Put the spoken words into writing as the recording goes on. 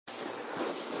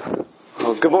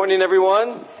Good morning,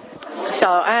 everyone.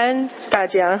 早安，大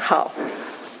家好。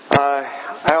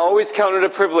I always count it a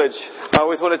privilege. I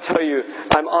always want to tell you,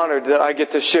 I'm honored that I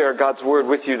get to share God's Word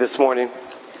with you this morning.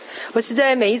 我实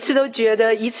在每一次都觉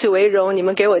得以此为荣，你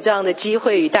们给我这样的机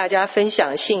会与大家分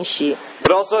享信息。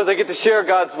But also as I get to share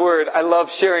God's Word, I love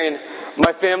sharing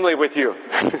my family with you.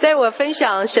 在我分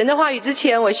享神的话语之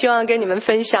前，我希望跟你们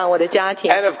分享我的家庭。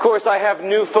And of course, I have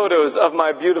new photos of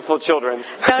my beautiful children.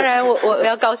 当然我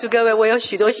要告诉各位，我有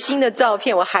许多新的照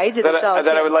片，我孩子的照 that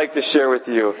I 片， would like to share with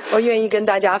you. 我愿意跟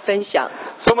大家分享。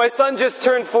So my son just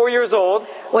turned 4 years old.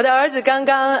 我的儿子刚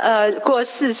刚过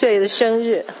4岁的生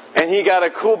日， And he got a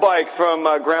cool bike from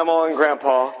Grandma and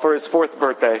Grandpa for his 4th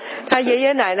birthday. 他爷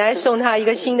爷奶奶送他一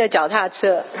个新的脚踏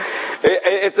车。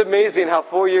It's amazing how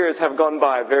 4 years have gone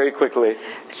by very quickly.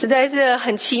 实在是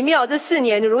很奇妙，这4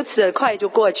年如此的快就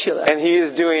过去了。 And he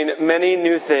is doing many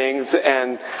new things,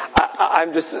 and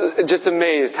I'm just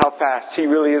amazed how fast he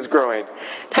really is growing.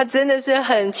 他真的是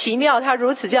很奇妙，他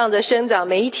如此这样的生长，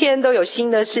每一天都有新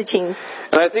的事情。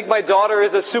And I think my daughter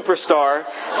is a superstar.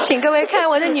 请各位看，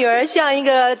我的女儿像一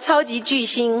个超级巨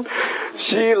星。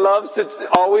She loves to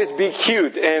always be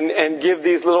cute and give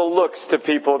these little looks to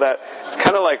people that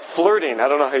kind of like flirting. I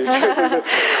don't know how you say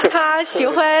it. 她喜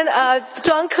欢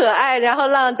装可爱，然后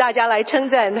让大家来称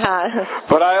赞她。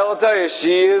But I'll tell you,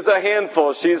 she is a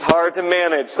handful. She's hard to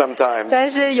manage sometimes.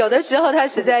 但是有的时候她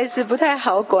实在是不太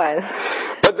好管。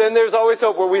But then there's always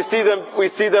hope where we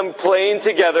see them playing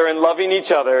together and loving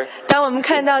each other. 当我们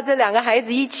看到这两个孩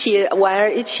子一起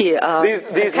玩，一起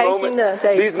很开心的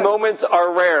在一起。These moments are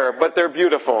rare, but they're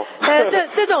beautiful.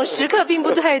 这种时刻并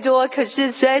不太多，可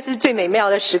是实在是最美妙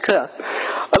的时刻。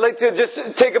I'd like to just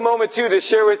take a moment too to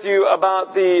share with you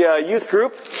about the youth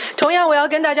group. 同样，我要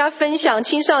跟大家分享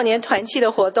青少年团契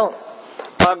的活动。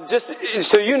Just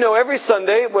so you know, every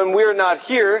Sunday when we're not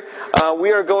here,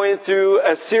 we are going through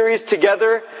a series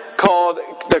together called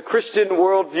The Christian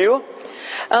Worldview.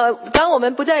 当我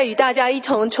们不再与大家一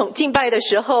同敬拜的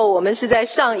时候，我们是在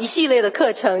上一系列的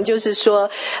课程，就是说，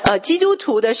基督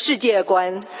徒的世界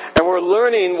观。And we're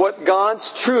learning what God's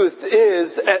truth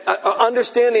is,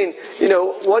 understanding,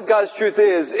 what God's truth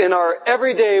is in our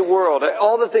everyday world,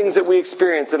 all the things that we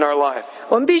experience in our life.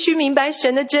 我们必须明白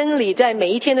神的真理，在每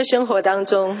一天的生活当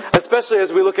中。Especially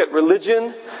as we look at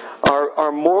religion,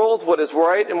 our morals, what is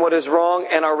right and what is wrong,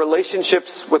 and our relationships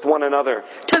with one another.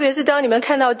 特别是当你们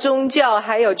看到宗教，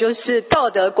还有就是道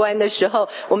德观的时候，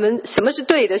我们什么是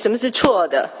对的，什么是错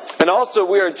的。And also,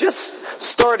 we are just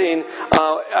starting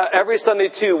every Sunday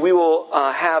too. We will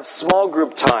have small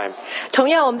group time. 同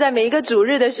样，我们在每一个主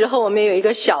日的时候，我们有一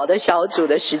个小的小组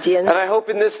的时间。And I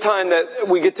hope in this time that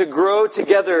we get to grow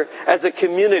together as a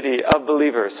community of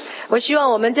believers. 我希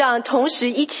望我们这样同时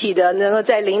一起的，能够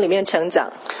在灵里面成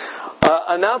长。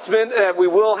Announcement that we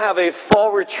will have a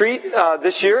fall retreat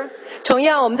this year. 同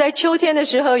样，我们在秋天的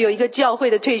时候有一个教会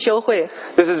的退休会。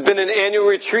This has been an annual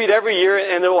retreat every year,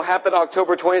 and it will happen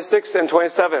October 26th and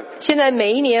 27th. 现在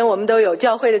每一年我们都有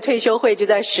教会的退休会，就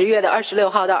在10月26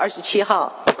号到27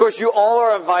号。Of course, you all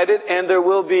are invited, and there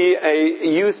will be a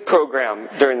youth program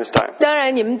during this time. 当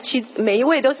然，你们每一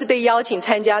位都是被邀请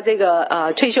参加这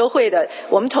个退休会的。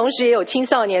我们同时也有青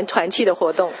少年团契的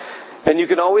活动。And you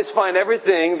can always find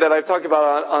everything that I've talked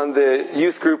about on the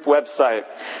youth group website.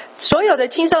 所有的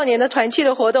青少年的团契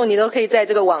的活动，你都可以在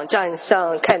这个网站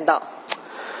上看到。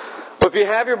If you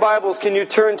have your Bibles, can you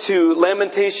turn to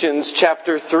Lamentations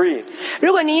chapter 3?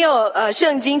 如果你有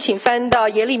圣经，请翻到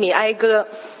耶利米哀歌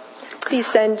第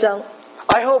3章。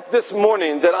I hope this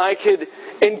morning that I could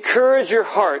encourage your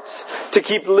hearts to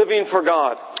keep living for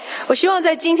God. 我希望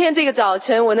在今天这个早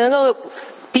晨，我能够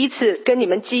彼此跟你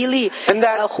们激励，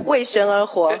为神而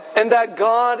活。And that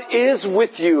God is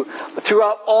with you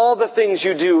throughout all the things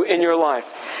you do in your life.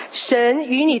 神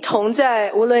与你同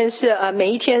在，无论是每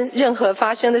一天任何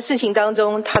发生的事情当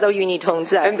中，他都与你同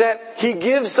在。And that He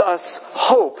gives us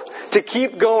hope to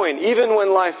keep going even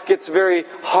when life gets very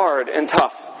hard and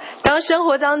tough. 当生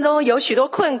活当中有许多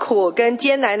困苦跟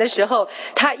艰难的时候，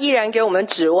他依然给我们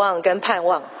指望跟盼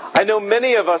望。I know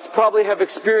many of us probably have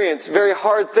experienced very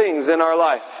hard things in our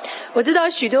life. 我知道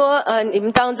许多你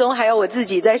们当中，还有我自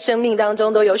己在生命当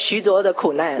中都有许多的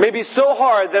苦难。Maybe so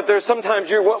hard that there's sometimes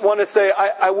you want to say,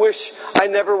 I wish I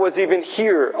never was even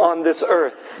here on this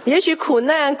earth. 也许苦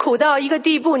难苦到一个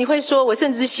地步，你会说，我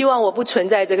甚至希望我不存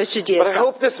在这个世界 But I 上。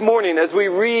 hope this morning as we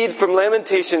read from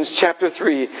Lamentations chapter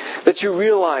 3 that you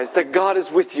realize that God is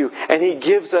with you and He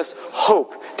gives us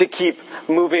hope to keep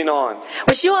moving on.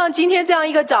 我希望今天这样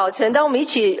一个早早晨，当我们一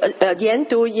起研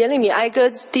读耶利米哀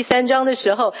歌第3章的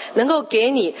时候，能够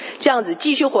给你这样子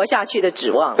继续活下去的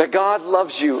指望。 That God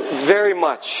loves you very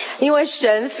much. 因为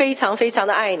神非常非常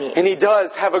的爱你， And He does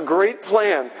have a great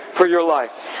plan for your life.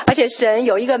 而且神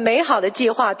有一个美好的计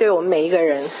划对我们每一个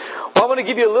人。 Well, I want to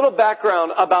give you a little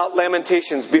background about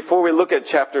Lamentations before we look at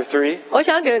chapter 3. 我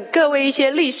想给各位一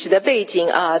些历史的背景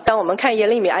啊，当我们看耶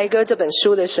利米哀歌这本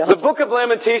书的时候 The，book of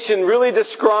Lamentation really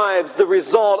describes the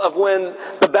result of when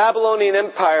the Babylonian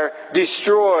Empire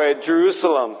destroyed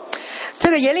Jerusalem.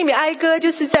 这个耶利米哀歌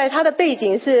就是在它的背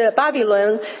景是巴比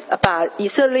伦把以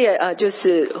色列就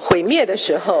是毁灭的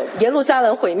时候，耶路撒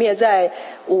冷毁灭在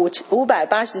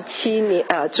587年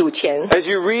主前。 As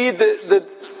you read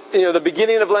the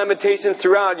beginning of Lamentations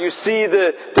throughout, you see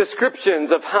the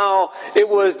descriptions of how it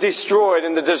was destroyed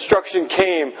and the destruction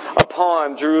came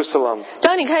upon Jerusalem.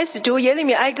 当你开始读耶利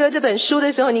米哀歌这本书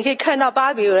的时候，你可以看到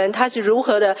巴比伦它是如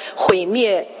何的毁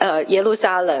灭耶路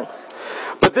撒冷。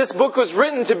 But this book was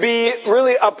written to be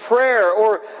really a prayer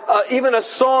or even a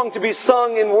song to be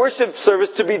sung in worship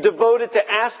service, to be devoted to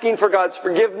asking for God's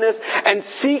forgiveness and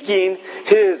seeking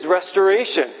His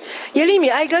restoration. 耶利米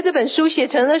哀歌这本书写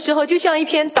成的时候，就像一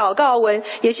篇祷告文，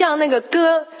也像那个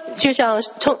歌，就像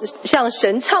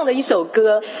神唱的一首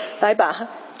歌，来把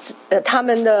他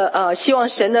们的希望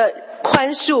神的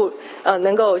宽恕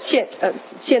能够现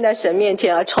在神面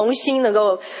前重新能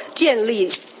够建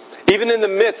立。 Even in the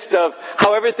midst of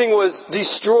how everything was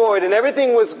destroyed and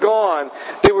everything was gone,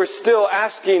 they were still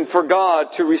asking for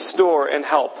God to restore and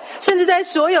help. 甚至在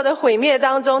所有的毁灭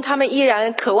当中，他们依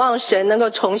然渴望神能够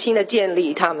重新的建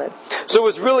立他们。 So it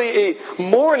was really a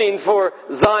mourning for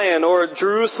Zion or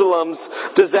Jerusalem's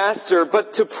disaster,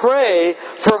 but to pray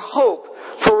for hope,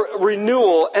 for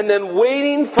renewal, and then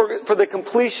waiting for the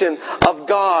completion of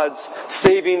God's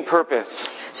saving purpose.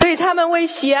 所以他们为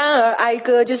锡安而哀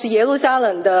歌，就是耶路撒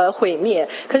冷的毁灭。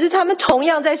可是他们同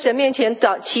样在神面前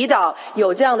祈祷，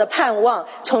有这样的盼望，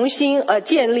重新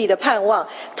建立的盼望。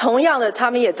同样的，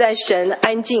他们也在神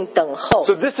安静等候。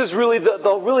 So this is really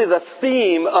the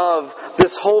theme of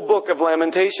this whole book of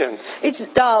Lamentations. 一直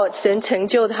到神成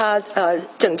就他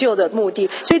拯救的目的。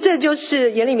所以这就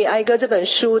是耶利米哀歌这本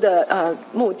书的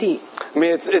目的。 I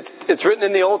mean, it's written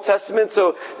in the Old Testament,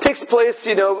 so it takes place,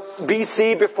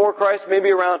 BC, before Christ,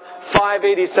 maybe around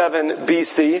 587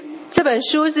 BC. 这本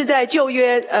书是在旧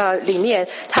约里面，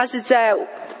它是在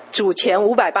主前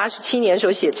587年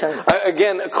所写成。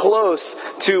 Again, close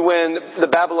to when the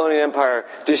Babylonian Empire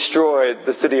destroyed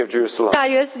the city of Jerusalem. 大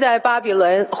约是在巴比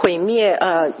伦毁灭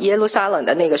耶路撒冷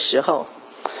的那个时候。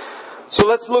 So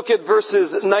let's look at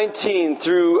verses 19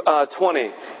 through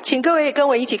 20. 请各位跟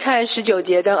我一起看19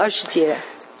节跟20节。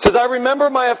 It says, I remember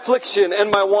my affliction and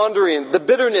my wandering, the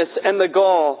bitterness and the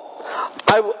gall.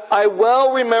 I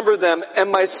well remember them,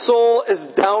 and my soul is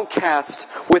downcast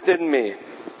within me.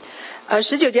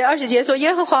 19节20节说，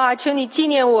耶和华，求你纪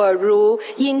念我如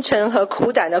阴沉和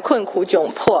苦胆的困苦窘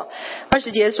迫。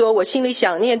20节说，我心里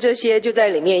想念这些，就在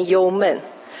里面忧闷。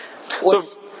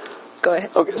Go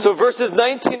ahead. Okay, so verses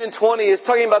 19 and 20 is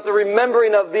talking about the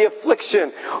remembering of the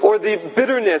affliction or the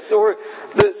bitterness or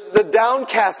the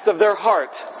downcast of their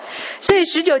heart. 所以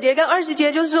19节跟20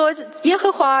节就是说，耶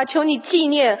和华，求你纪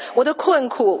念我的困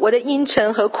苦，我的阴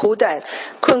沉和苦胆，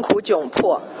困苦窘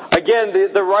迫。 Again,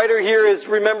 the writer here is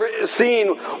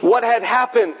seeing what had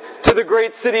happened to the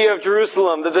great city of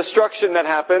Jerusalem, the destruction that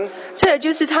happened. 这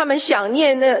就是他们想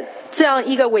念的这样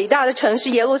一个伟大的城市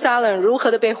耶路撒冷如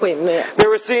何的被毁灭。 They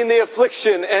were seeing the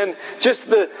affliction and just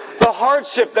the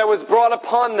hardship that was brought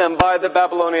upon them by the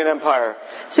Babylonian Empire.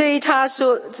 所以他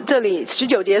说，这里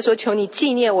19节说，求你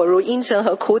纪念我如阴沉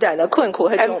和苦胆的困苦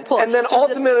和窘迫。 And then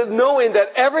ultimately knowing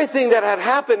that everything that had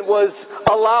happened was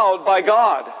allowed by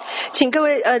God. 请各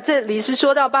位，这里是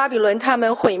说到巴比伦他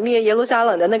们毁灭耶路撒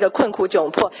冷的那个困苦窘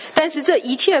迫，但是这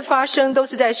一切发生都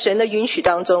是在神的允许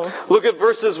当中。 Look at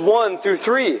verses 1 through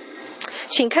 3.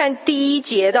 请看第1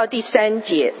节到第3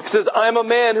节。 It says, I am a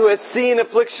man who has seen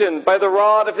affliction by the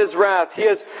rod of his wrath. He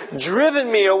has driven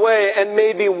me away and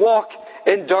made me walk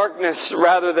in darkness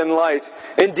rather than light.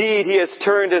 Indeed, he has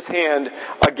turned his hand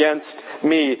against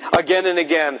me again and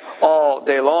again all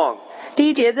day long.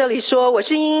 第1节这里说，我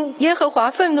是因耶和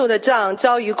华愤怒的杖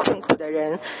遭遇困苦的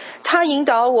人，他引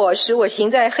导我，使我行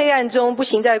在黑暗中，不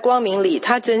行在光明里。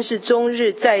他真是终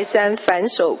日再三反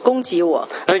手攻击我。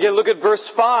 And again, look at verse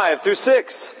 5 through 6.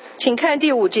 请看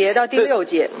第5节到第6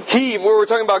节。 He, where we're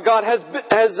talking about God,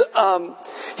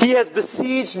 He has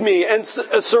besieged me and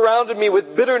surrounded me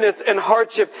with bitterness and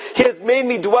hardship. He has made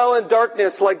me dwell in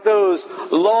darkness like those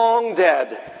long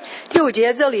dead. 第5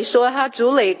节这里说，他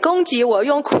筑垒攻击我，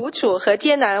用苦楚和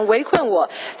艰难围困我，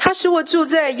他使我住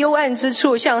在幽暗之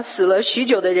处，像死了许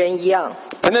久的人一样。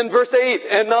And then verse 8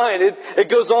 and 9, it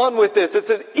goes on with this. It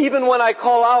says, even when I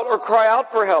call out or cry out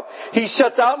for help, he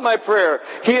shuts out my prayer.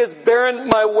 He has barren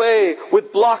my way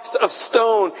with blocks of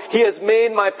stone. He has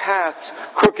made my paths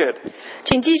crooked.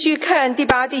 请继续看第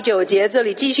8、第9节，这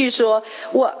里继续说，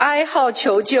我哀号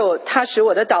求救，他使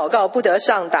我的祷告不得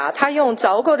上达，他用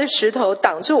凿过的石头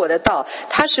挡住我的道，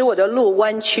他使我的路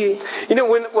弯曲。You know,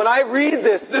 when I read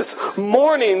this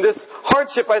mourning, this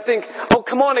hardship, I think, oh,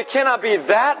 come on, it cannot be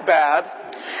that bad.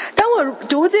 当我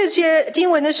读这些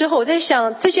经文的时候，我在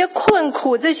想，这些困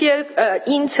苦，这些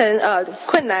阴沉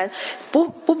困难，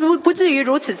不至于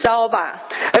如此糟吧。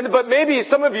But maybe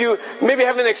some of you maybe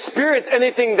haven't experienced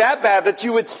anything that bad that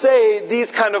you would say these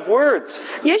kind of words.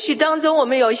 也许当中我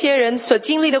们有一些人所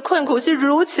经历的困苦是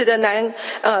如此的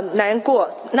难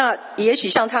过，那也许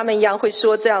像他们一样会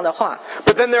说这样的话。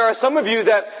But then there are some of you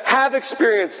that have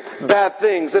experienced bad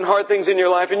things and hard things in your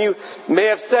life, and you may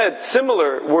have said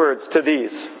similar words to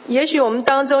these. 也许我们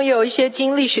当中也有一些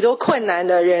经历许多困难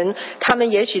的人，他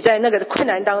们也许在那个困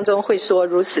难当中会说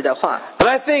如此的话。And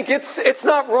I think it's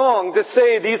not wrong to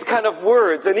say these kind of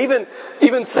words, and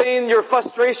even saying your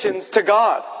frustrations to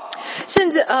God. 甚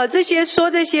至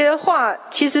说这些话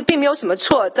其实并没有什么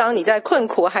错，当你在困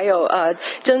苦还有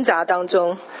挣扎当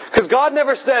中。Because God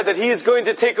never said that He is going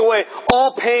to take away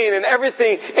all pain and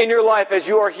everything in your life as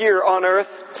you are here on earth.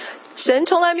 神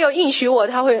从来没有应许我，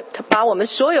他会把我们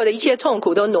所有的一切痛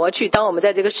苦都挪去，当我们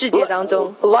在这个世界当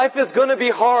中。Life is going to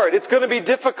be hard. It's going to be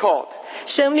difficult.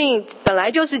 生命本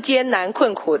来就是艰难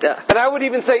困苦的。And I would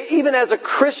even say, even as a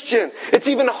Christian, it's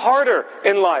even harder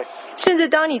in life. 甚至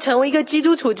当你成为一个基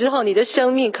督徒之后，你的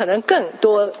生命可能更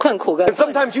多困苦跟。And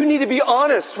sometimes you need to be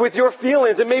honest with your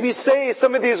feelings and maybe say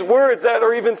some of these words that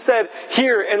are even said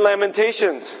here in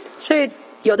Lamentations. 所以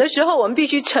有的时候我们必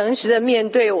须诚实的面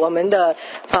对我们的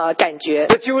感觉。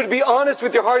That you would be honest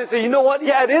with your heart and say, you know what?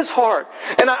 Yeah, it is hard.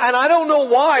 And I don't know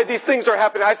why these things are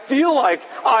happening. I feel like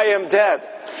I am dead.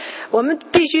 我们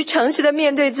必须诚实的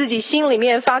面对自己心里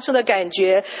面发出的感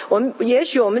觉。也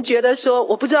许我们觉得说，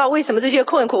我不知道为什么这些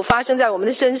困苦发生在我们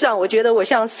的身上，我觉得我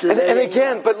像死的人。And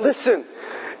again, but listen,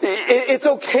 it's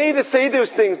okay to say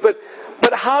those things, but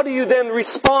how do you then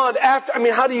respond after? I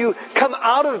mean, how do you come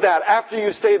out of that after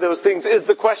you say those things is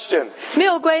the question. 没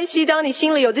有关系，当你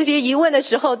心里有这些疑问的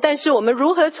时候，但是我们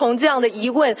如何从这样的疑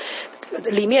问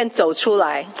里面走出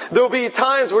来？ There'll be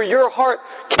times where your heart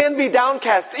can be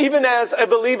downcast, even as a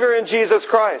believer in Jesus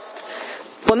Christ.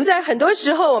 我们在很多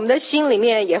时候，我们的心里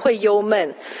面也会忧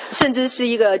闷，甚至是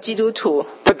一个基督徒。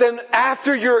But then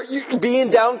after you're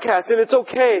being downcast, and it's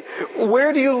okay,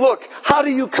 where do you look? How do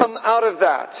you come out of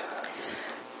that?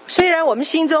 虽然我们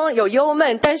心中有忧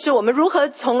闷，但是我们如何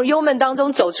从忧闷当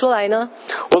中走出来呢？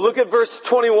 Well, look at verse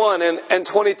 21 and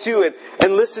 22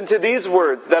 and listen to these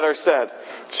words that are said.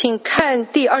 请看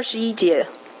第21节。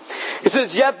It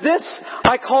says, Yet this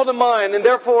I call to mind, and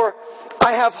therefore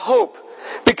I have hope.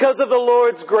 Because of the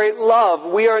Lord's great love,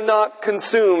 we are not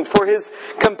consumed, for His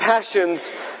compassions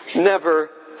never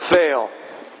fail.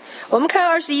 我们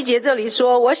看21节这里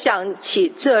说，我想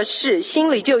起这事，心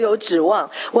里就有指望。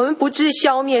我们不致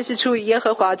消灭，是出于耶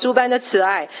和华诸般的慈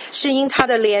爱，是因他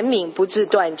的怜悯不致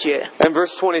断绝。 And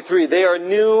verse 23, They are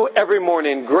new every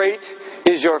morning. Great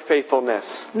is your faithfulness.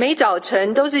 每早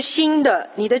晨都是新的，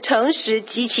你的诚实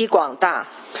极其广大。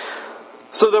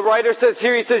 So the writer says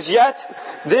here, he says, Yet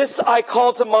this I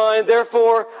call to mind,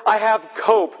 therefore I have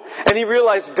hope. And he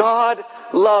realized God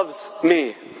loves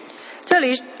me. 这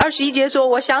里21节说，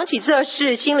我想起这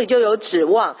事，心里就有指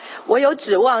望。我有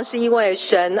指望是因为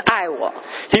神爱我。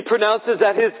 He pronounces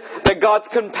that God's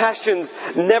compassions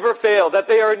never fail, that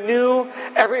they are new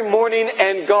every morning,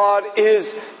 and God is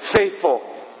faithful.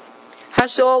 他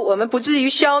说，我们不至于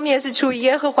消灭，是出于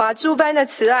耶和华诸般的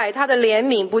慈爱，他的怜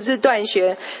悯不致断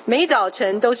绝，每早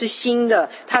晨都是新的，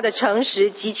他的诚实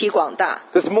极其广大。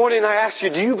 This morning I ask you,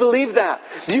 do you believe that?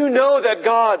 Do you know that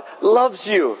God loves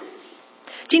you?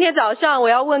 今天早上我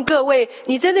要问各位，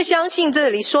你真的相信这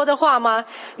里说的话吗？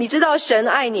你知道神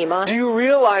爱你吗？ Do you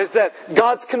realize that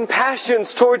God's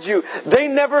compassions towards you, they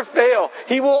never fail.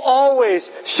 He will always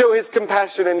show His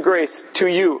compassion and grace to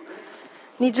you.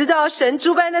 你知道神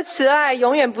诸般的慈爱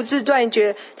永远不致断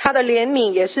绝，他的怜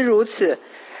悯也是如此。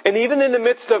 And even in the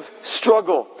midst of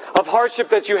struggle, of hardship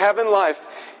that you have in life,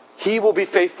 He will be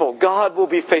faithful. God will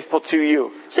be faithful to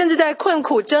you. 甚至在困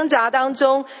苦挣扎当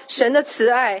中，神的慈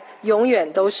爱永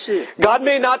远都是。 God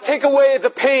may not take away the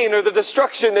pain or the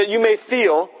destruction that you may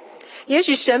feel. 也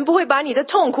许神不会把你的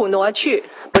痛苦挪去，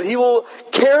 but He will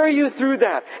carry you through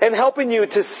that and helping you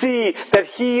to see that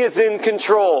He is in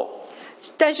control.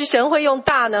 但是神会用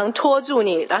大能拖住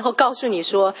你，然后告诉你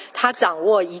说他掌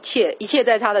握一切，一切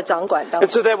在他的掌管当 And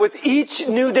中。 so that with each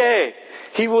new day,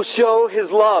 He will show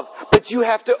His love, but you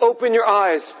have to open your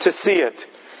eyes to see it.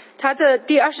 他这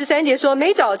第23节说，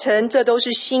每早晨这都是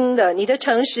新的，你的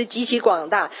诚实极其广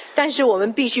大，但是我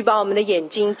们必须把我们的眼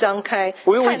睛张开，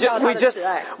 We 看到他的慈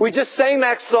爱。 just sang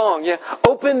that song, yeah.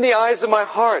 Open the eyes of my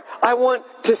heart. I want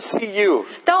to see you.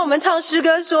 当我们唱诗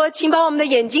歌说，请把我们的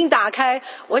眼睛打开，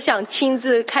我想亲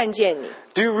自看见你。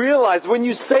 Do you realize when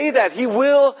you say that, He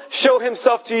will show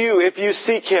Himself to you if you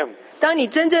seek Him? 当你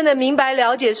真正的明白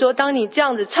了解说，当你这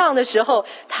样子唱的时候，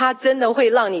他真的会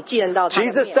让你见到他的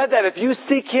Jesus 面。 said that if you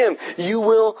seek Him, you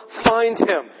will find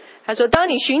Him. 他说，当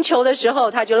你寻求的时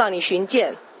候，他就让你寻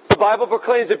见。 The Bible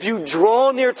proclaims if you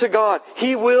draw near to God,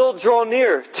 He will draw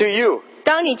near to you.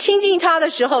 当你亲近他的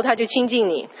时候，他就亲近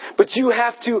你。 But you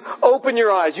have to open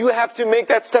your eyes. You have to make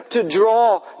that step to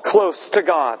draw close to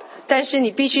God. 但是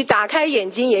你必须打开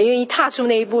眼睛，也愿意踏出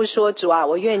那一步，说：“主啊，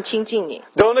我愿亲近你。”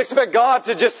 Don't expect God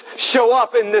to just show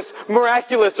up in this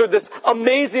miraculous or this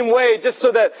amazing way just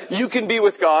so that you can be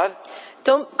with God.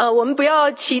 我们不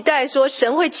要期待说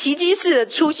神会奇迹式的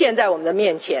出现在我们的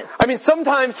面前。 I mean,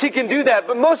 sometimes He can do that,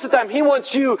 but most of the time He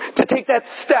wants you to take that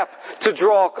step to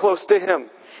draw close to Him.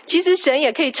 其实神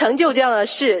也可以成就这样的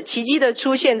事，奇迹的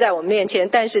出现在我们面前，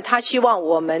但是他希望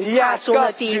我们 He 踏 asks 出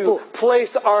那 us 第一 to 步。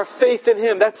 place our faith in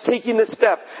Him. That's taking the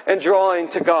step and drawing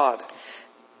to God.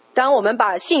 当我们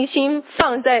把信心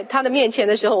放在他的面前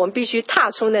的时候，我们必须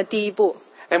踏出那第一步。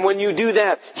 And when you do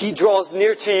that, He draws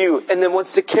near to you and then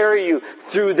wants to carry you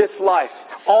through this life,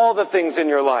 all the things in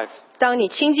your life. 当你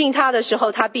亲近他的时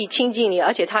候，他必亲近你，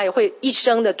而且他也会一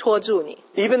生的拖住你。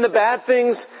 Even the bad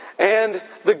things and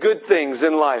the good things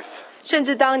in life. 甚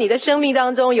至当你的生命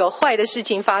当中有坏的事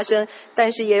情发生，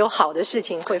但是也有好的事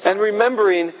情会发 And 生。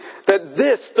 remembering that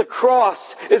this, the cross,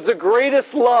 is the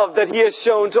greatest love that He has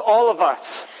shown to all of us.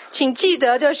 请记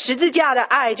得，这十字架的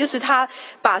爱，就是他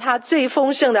把他最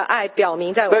丰盛的爱表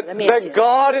明在我们的面 That 前。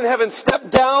 God in heaven stepped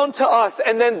down to us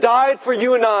and then died for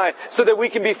you and I so that we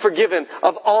can be forgiven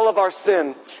of all of our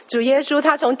sin. 主耶稣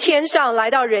他从天上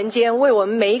来到人间，为我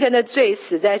们每一个人的罪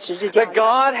死在十字架 That 上。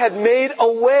 God had made a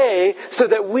way so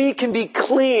that we can be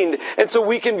cleaned and so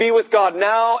we can be with God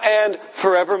now and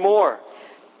forevermore.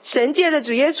 神借着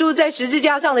主耶稣在十字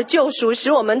架上的救赎，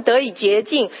使我们得以洁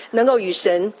净，能够与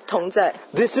神同在。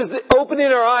 This is opening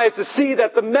our eyes to see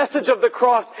that the message of the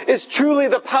cross is truly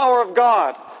the power of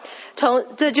God.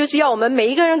 这就是要我们每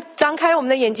一个人张开我们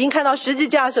的眼睛，看到十字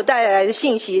架所带来的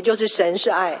信息，就是神是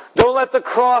爱。 Don't let the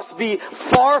cross be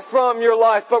far from your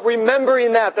life, but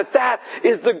remembering that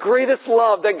is the greatest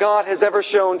love that God has ever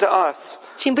shown to us.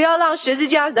 请不要让十字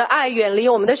架的爱远离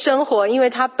我们的生活，因为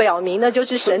它表明的就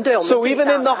是神对我们 So 最 even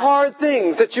大 in 的 the 爱。 hard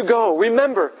things that you go,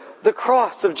 remember the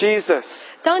cross of Jesus.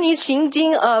 当你行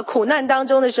经苦难当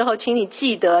中的时候，请你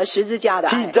记得十字架的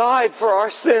He 爱。 died for our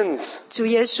sins 主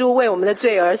耶稣为我们的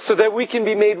罪而 so 死， that we can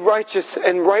be made righteous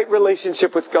and right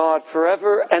relationship with God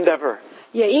forever and ever.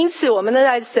 也因此我们能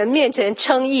在神面前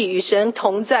称义，与神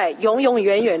同在，永永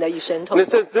远远的与神同 And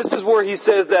在。 this is where he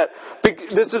says that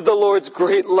this is the Lord's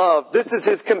great love. This is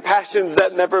His compassions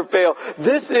that never fail.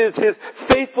 This is His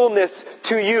faithfulness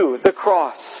to you, the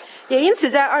cross. 也因此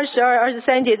在22、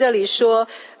23节这里说，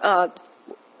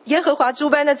耶和华诸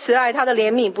般的慈爱，他的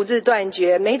怜悯不致断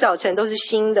绝，每早晨都是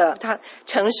新的，他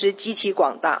诚实极其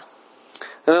广大。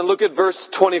 And then look at verse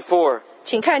 24.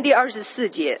 请看第24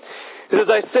节。 It says,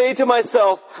 I say to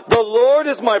myself, the Lord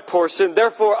is my portion,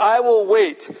 therefore I will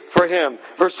wait for Him.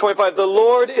 Verse 25, the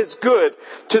Lord is good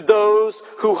to those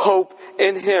who hope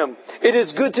in Him. It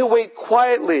is good to wait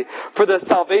quietly for the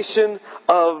salvation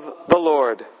of the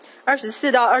Lord.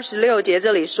 24到26节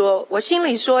这里说，我心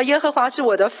里说，耶和华是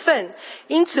我的份，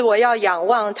因此我要仰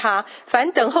望他。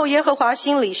凡等候耶和华，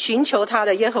心里寻求他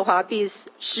的，耶和华必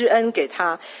施恩给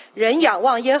他。人仰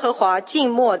望耶和华，静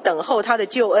默等候他的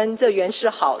救恩，这原是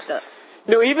好的。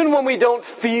You know, even when we don't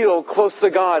feel close to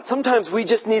God, sometimes we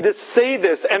just need to say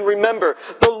this and remember,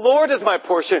 the Lord is my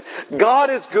portion.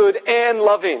 God is good and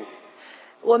loving.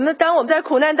 当我们在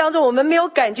苦难当中，我们没有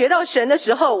感觉到神的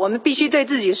时候，我们必须对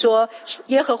自己说，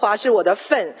耶和华是我的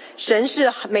份，神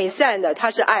是美善的，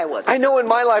他是爱我的。 I know in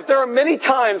my life there are many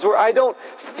times where I don't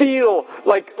feel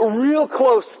like real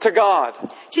close to God.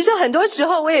 其实很多时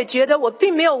候我也觉得我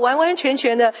并没有完完全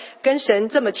全的跟神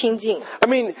这么亲近。 I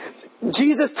mean,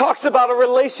 Jesus talks about a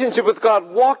relationship with God,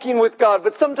 walking with God,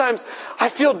 but sometimes I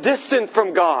feel distant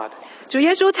from God. 主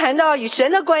耶稣谈到与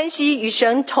神的关系，与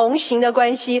神同行的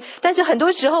关系，但是很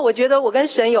多时候我觉得我跟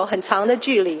神有很长的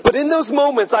距离。 But in those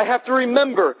moments, I have to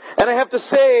remember, and I have to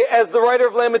say, as the writer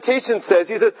of Lamentations says,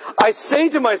 he says, I say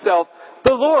to myself,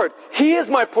 the Lord, He is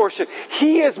my portion.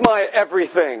 He is my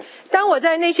everything. 当我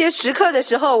在那些时刻的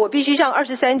时候，我必须像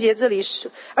24节这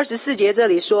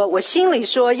里说，我心里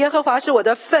说，耶和华是我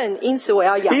的份，因此我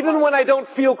要仰望。 Even when I don't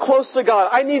feel close to God,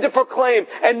 I need to proclaim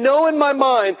and know in my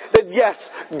mind that yes,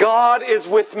 God is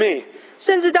with me.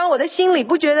 甚至当我的心里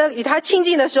不觉得与他亲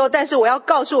近的时候，但是我要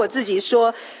告诉我自己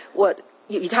说，我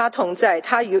与他同在，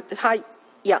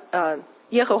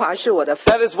耶和华是我的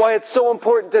份。 That is why it's so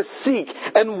important to seek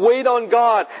and wait on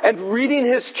God and reading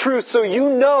His truth so you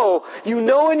know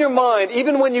in your mind,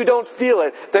 even when you don't feel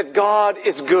it, that God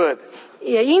is good.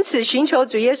 也因此寻求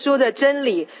主耶稣的真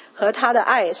理和他的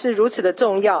爱是如此的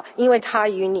重要，因为他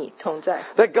与你同在。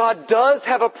 That God does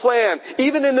have a plan,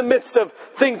 even in the midst of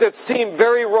things that seem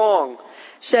very wrong.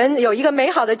 神有一个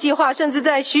美好的计划，甚至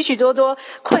在许许多多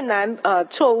困难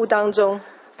错误当中。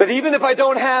 That even if I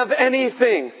don't have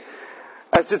anything,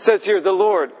 as it says here, the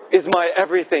Lord is my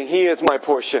everything. He is my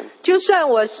portion. 就算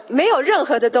我没有任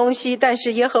何的东西，但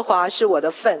是耶和华是我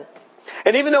的份。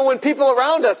 And even though when people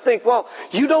around us think, well,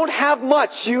 you don't have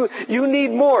much, you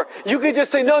need more, you could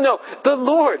just say, no, the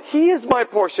Lord, He is my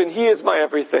portion. He is my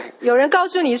everything. 有人告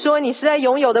诉你说你实在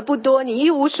拥有的不多，你一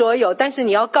无所有，但是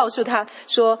你要告诉他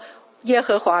说，耶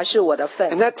和华是我的份。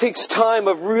 And that takes time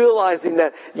of realizing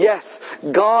that, yes,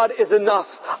 God is enough.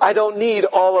 I don't need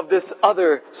all of this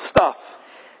other stuff.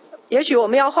 也许我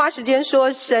们要花时间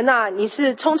说，神啊，你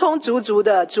是充充足足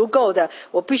的、足够的，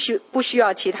我不需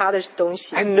要其他的东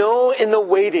西。 And know in the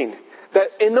waiting, that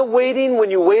in the waiting,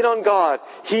 when you wait on God,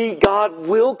 God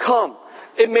will come.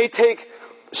 It may take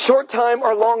short time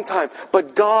or long time,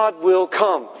 but God will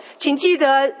come. 请记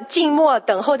得静默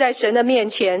等候在神的面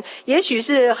前，也许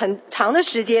是很长的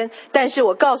时间，但是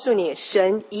我告诉你，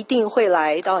神一定会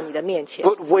来到你的面前。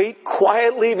 But wait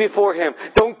quietly before Him.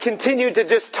 Don't continue to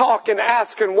just talk and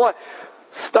ask and what.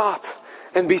 Stop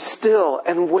and be still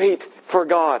and wait for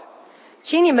God.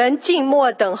 请你们静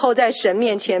默等候在神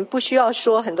面前，不需要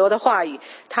说很多的话语，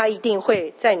他一定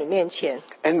会在你面前。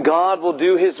 And God will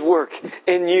do His work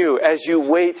in you as you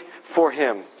wait for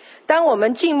Him. 当我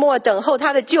们静默等候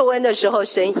他的救恩的时候，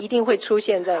神一定会出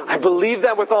现在你。 I believe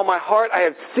that with all my heart. I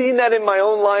have seen that in my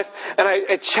own life. And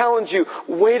I challenge you,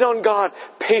 wait on God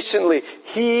patiently.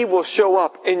 He will show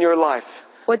up in your life.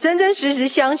 我真真实实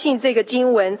相信这个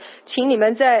经文，请你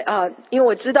们因为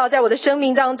我知道在我的生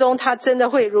命当中，它真的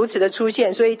会如此的出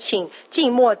现，所以请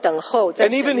静默等候。 And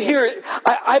even here,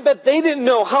 I bet they didn't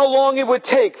know how long it would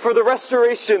take for the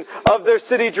restoration of their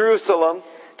city, Jerusalem.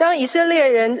 当以色列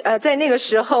人在那个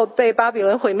时候被巴比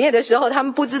伦毁灭的时候，他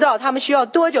们不知道他们需要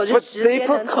多久的 But 时 they 间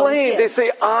能重 proclaim, they 建， say,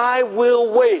 I will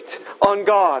wait on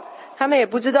God. 他们也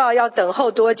不知道要等候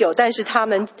多久，但是他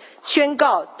们宣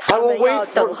告 I 他 will 们要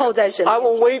wait 等候在神 I 面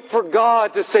will 前。 wait for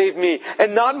God to save me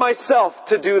and not myself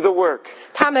to do the work.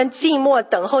 他们静默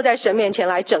等候在神面前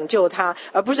来拯救他，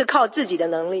而不是靠自己的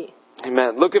能力。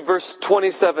 Amen. Look at verse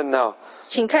 27 now.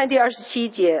 请看第27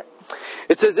节。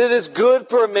 It says, it is good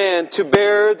for a man to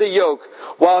bear the yoke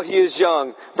while he is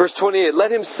young. Verse 28,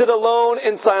 let him sit alone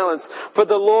in silence, for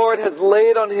the Lord has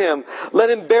laid on him. Let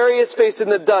him bury his face in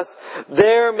the dust.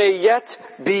 There may yet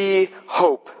be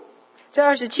hope. 这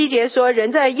27节说，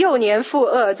人在幼年负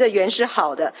恶，这原是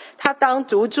好的。他当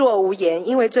独坐无言，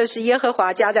因为这是耶和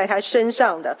华加在他身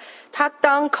上的。他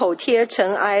当口贴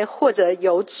尘埃，或者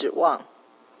有指望。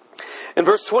 In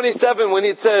verse 27, when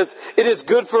it says, it is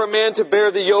good for a man to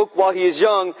bear the yoke while he is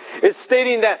young, it's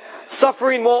stating that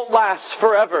suffering won't last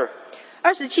forever.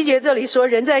 27节这里说，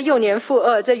人在幼年负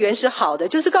恶，这原是好的，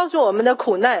就是告诉我们的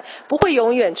苦难不会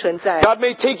永远存在。 God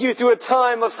may take you through a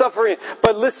time of suffering,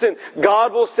 but listen,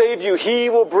 God will save you. He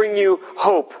will bring you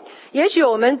hope. 也许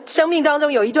我们生命当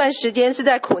中有一段时间是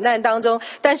在苦难当中，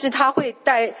但是他会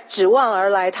带指望而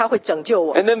来，他会拯救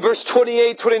我。 And then verse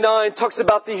 28, 29 talks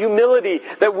about the humility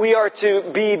that we are to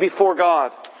be before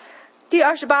God. 第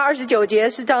28、29节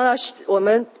是讲到我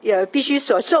们必须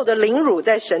所受的凌辱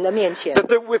在神的面前。 That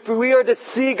if we are to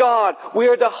see God, we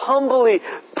are to humbly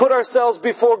put ourselves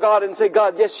before God and say,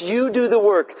 God, yes, you do the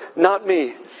work, not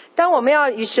me. 当我们要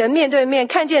与神面对面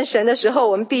看见神的时候，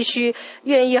我们必须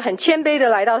愿意很谦卑的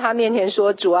来到他面前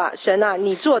说，主啊，神啊，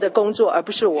你做的工作而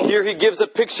不是我。 Here he gives a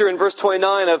picture in verse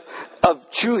 29 of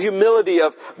true humility,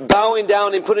 of bowing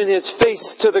down and putting his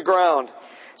face to the ground.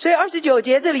 所以29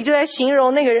节这里就在形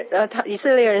容那个以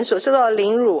色列人所受到的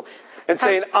凌辱。 And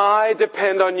saying, I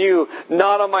depend on you,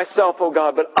 not on myself, O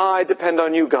God, but I depend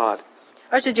on you, God.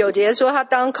 29节说他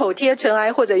当口贴尘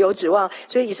埃或者有指望，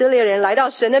所以以色列人来到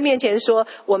神的面前说，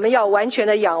我们要完全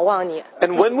的仰望你。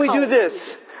 And when we do this,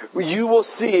 you will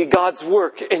see God's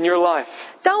work in your life.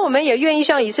 当我们也愿意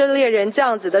像以色列人这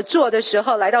样子的做的时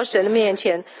候，来到神的面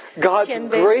前， God's 谦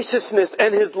卑。 graciousness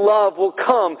and His love will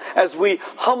come as we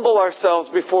humble ourselves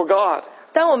before God.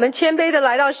 当我们谦卑的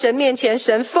来到神面前，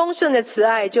神丰盛的慈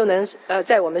爱就能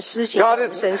在我们施行 God 在我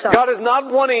们身上。 is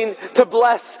not wanting to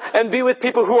bless and be with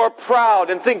people who are proud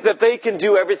and think that they can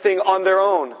do everything on their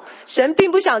own. 神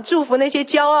并不想祝福那些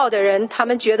骄傲的人，他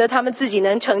们觉得他们自己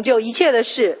能成就一切的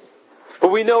事。 But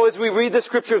we know as we read the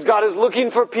scriptures, God is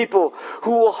looking for people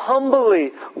who will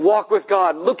humbly walk with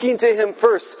God, looking to Him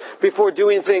first before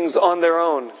doing things on their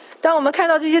own. 当我们看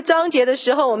到这些章节的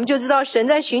时候，我们就知道神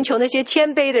在寻求那些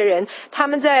谦卑的人，他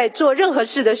们在做任何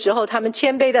事的时候，他们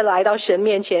谦卑的来到神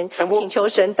面前，请求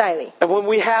神带领。 And when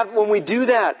we do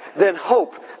that, then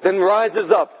hope then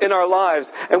rises up in our lives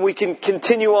and we can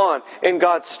continue on in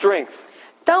God's strength.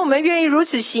 当我们愿意如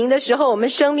此行的时候，我们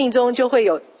生命中就会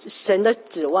有神的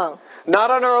指望。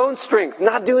 Not on our own strength,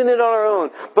 not doing it on our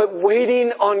own, but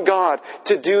waiting on God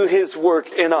to do His work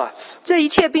in us. 这一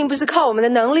切并不是靠我们的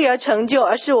能力而成就，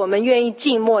而是我们愿意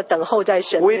静默等候在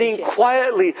神面 Waiting 前。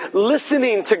 quietly,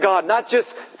 listening to God, not just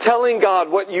telling God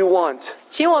what you want.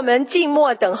 请我们静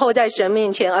默等候在神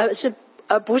面前，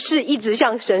而不是一直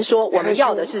向神说我们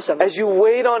要的是什么。 As you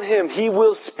wait on Him, He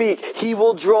will speak. He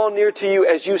will draw near to you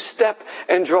as you step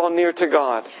and draw near to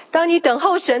God. 当你等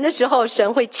候神的时候，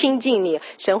神会亲近你，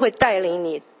神会带领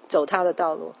你走他的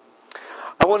道路。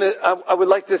 I would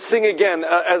like to sing again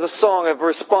as a song of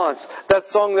response. That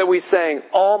song that we sang,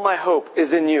 All My Hope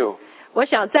Is in You. 我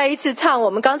想再一次唱我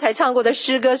们刚才唱过的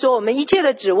诗歌，说我们一切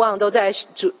的指望都在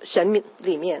神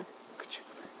里面。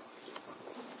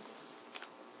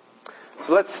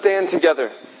 So let's stand together.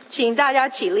 请大家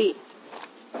起立，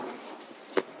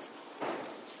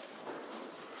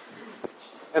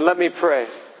 And let me pray.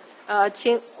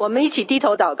 请我们一起低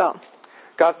头祷告。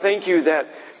 God, thank you that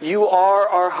you are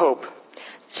our hope.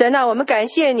 神啊，我们感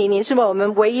谢你，你是我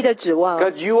们唯一的指望。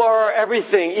 God, you are our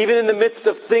everything. Even in the midst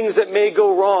of things that may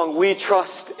go wrong, we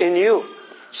trust in you.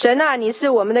 神啊，你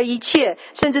是我们的一切，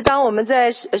甚至当我们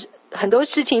在很多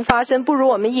事情发生不如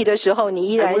我们意的时候，你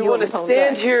依 And 然 we 与我 want 们 to 同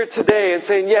在 stand。here today and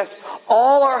say, yes,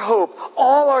 all our hope,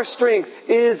 all our strength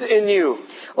is in you.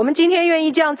 我们今天愿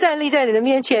意这样站立在你的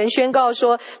面前，宣告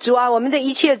说：主啊，我们的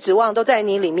一切指望都在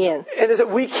你里面。 And as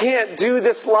we can't do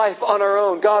this life on our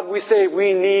own, God, we say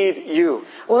we need you.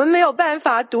 我们没有办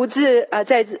法独自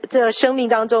在这生命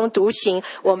当中独行，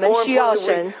我们 More 需要 importantly,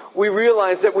 神。 we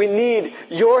realize that we need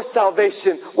your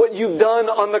salvation, what you've done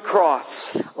on the cross.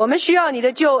 我们需要你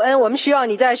的救恩，我们需要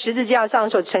你在十字架上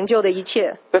所成就的一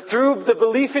切。 That through the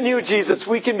belief in you, Jesus,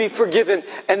 we can be forgiven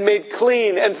and made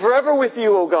clean and forever with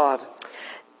you, O God.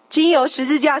 经由十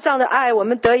字架上的爱，我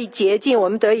们得以洁净，我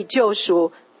们得以救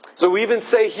赎。 So we even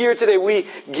say here today, we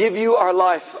give you our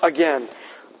life again.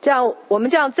 我们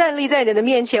这样站立在你的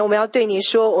面前，我们要对你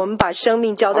说，我们把生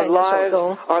命交在 Our 你的手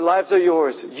中。 lives are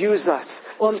yours. Use us.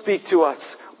 Speak to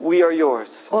us. We are yours.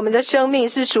 我们的生命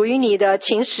是属于你的，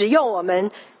请使用我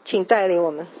们，请带领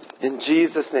我们。 In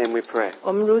Jesus' name we pray.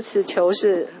 我们如此求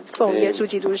是奉耶稣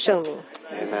基督圣名。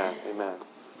 Amen. Amen.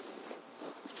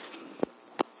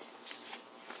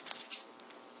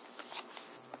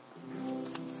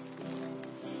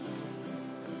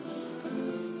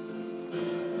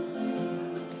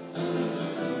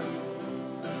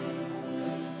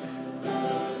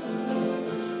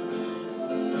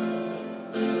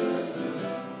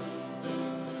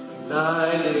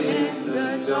 Light in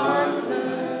the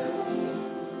darkness,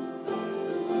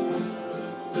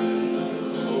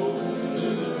 hope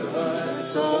my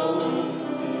soul.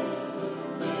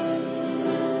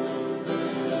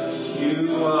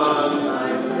 You are my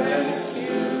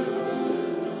rescue.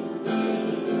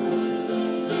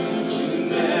 You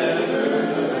never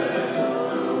let go.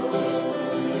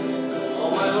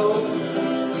 All my hope.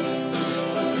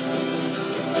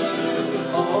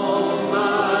 All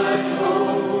my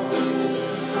hope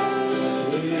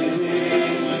is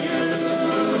in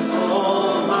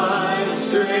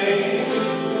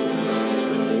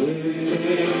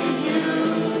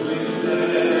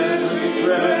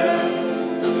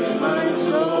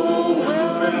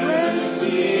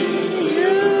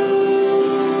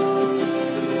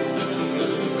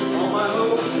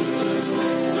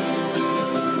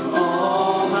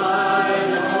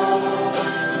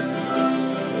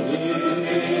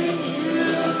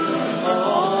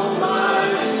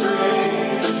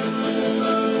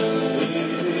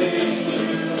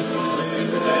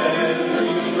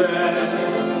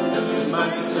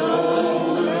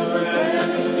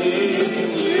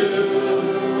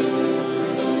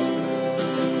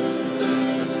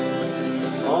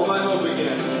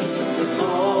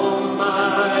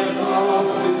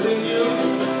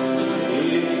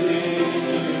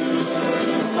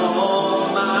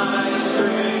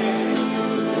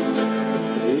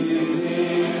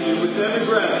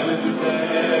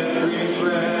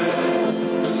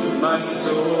My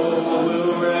soul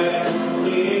will rest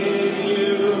in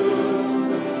you.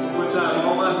 One more time.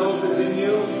 All my hope is in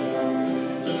you.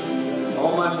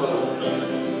 All my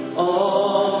hope.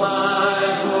 All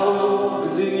my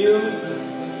hope is in you.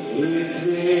 Is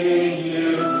in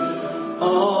you.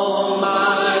 All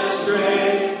my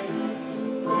strength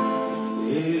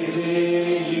is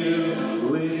in you.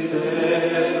 With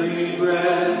every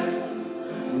breath,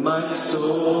 my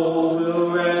soul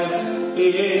will rest in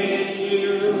you.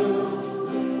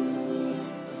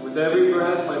 With every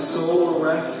breath, my soul will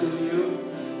rest in you.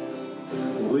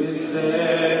 With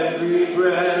every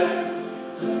breath,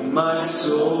 my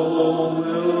soul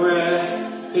will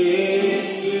rest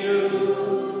in you.